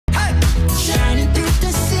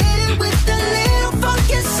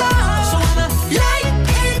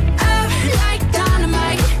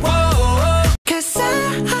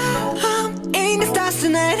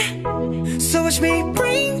watch me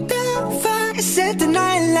bring the fire, set the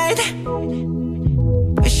night light.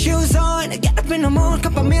 Shoes on, get up in the morning,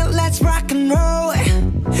 cup of milk, let's rock and roll.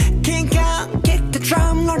 Kink out, kick the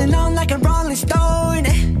drum, rolling on like a rolling stone.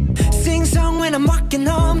 Sing song when I'm walking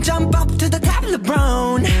home, jump up to the top of the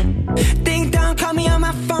brown.